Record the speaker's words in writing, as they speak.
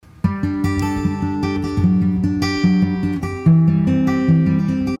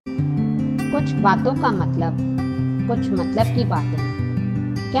बातों का मतलब, कुछ मतलब की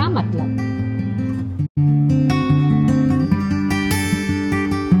बातें। क्या मतलब?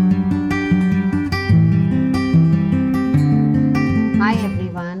 Hi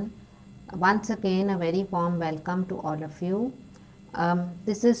everyone, once again a very warm welcome to all of you.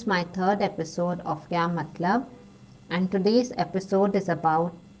 This is my third episode of Kya Matlab, and today's episode is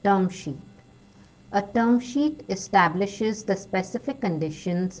about term sheet. A term sheet establishes the specific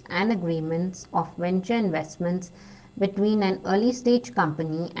conditions and agreements of venture investments between an early stage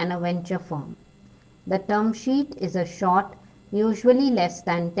company and a venture firm. The term sheet is a short, usually less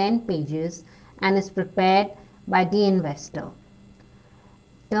than 10 pages, and is prepared by the investor.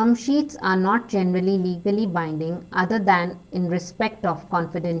 Term sheets are not generally legally binding other than in respect of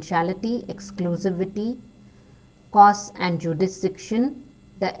confidentiality, exclusivity, costs and jurisdiction,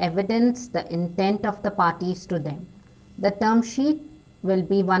 the evidence, the intent of the parties to them. The term sheet will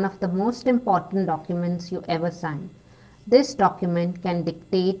be one of the most important documents you ever sign. This document can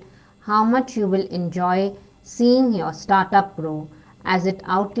dictate how much you will enjoy seeing your startup grow, as it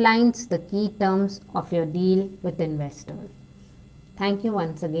outlines the key terms of your deal with investors. Thank you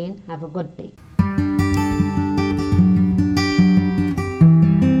once again. Have a good day.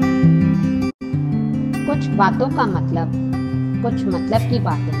 कुछ बातों का मतलब, कुछ मतलब की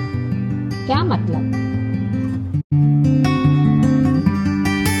बातें। क्या मतलब?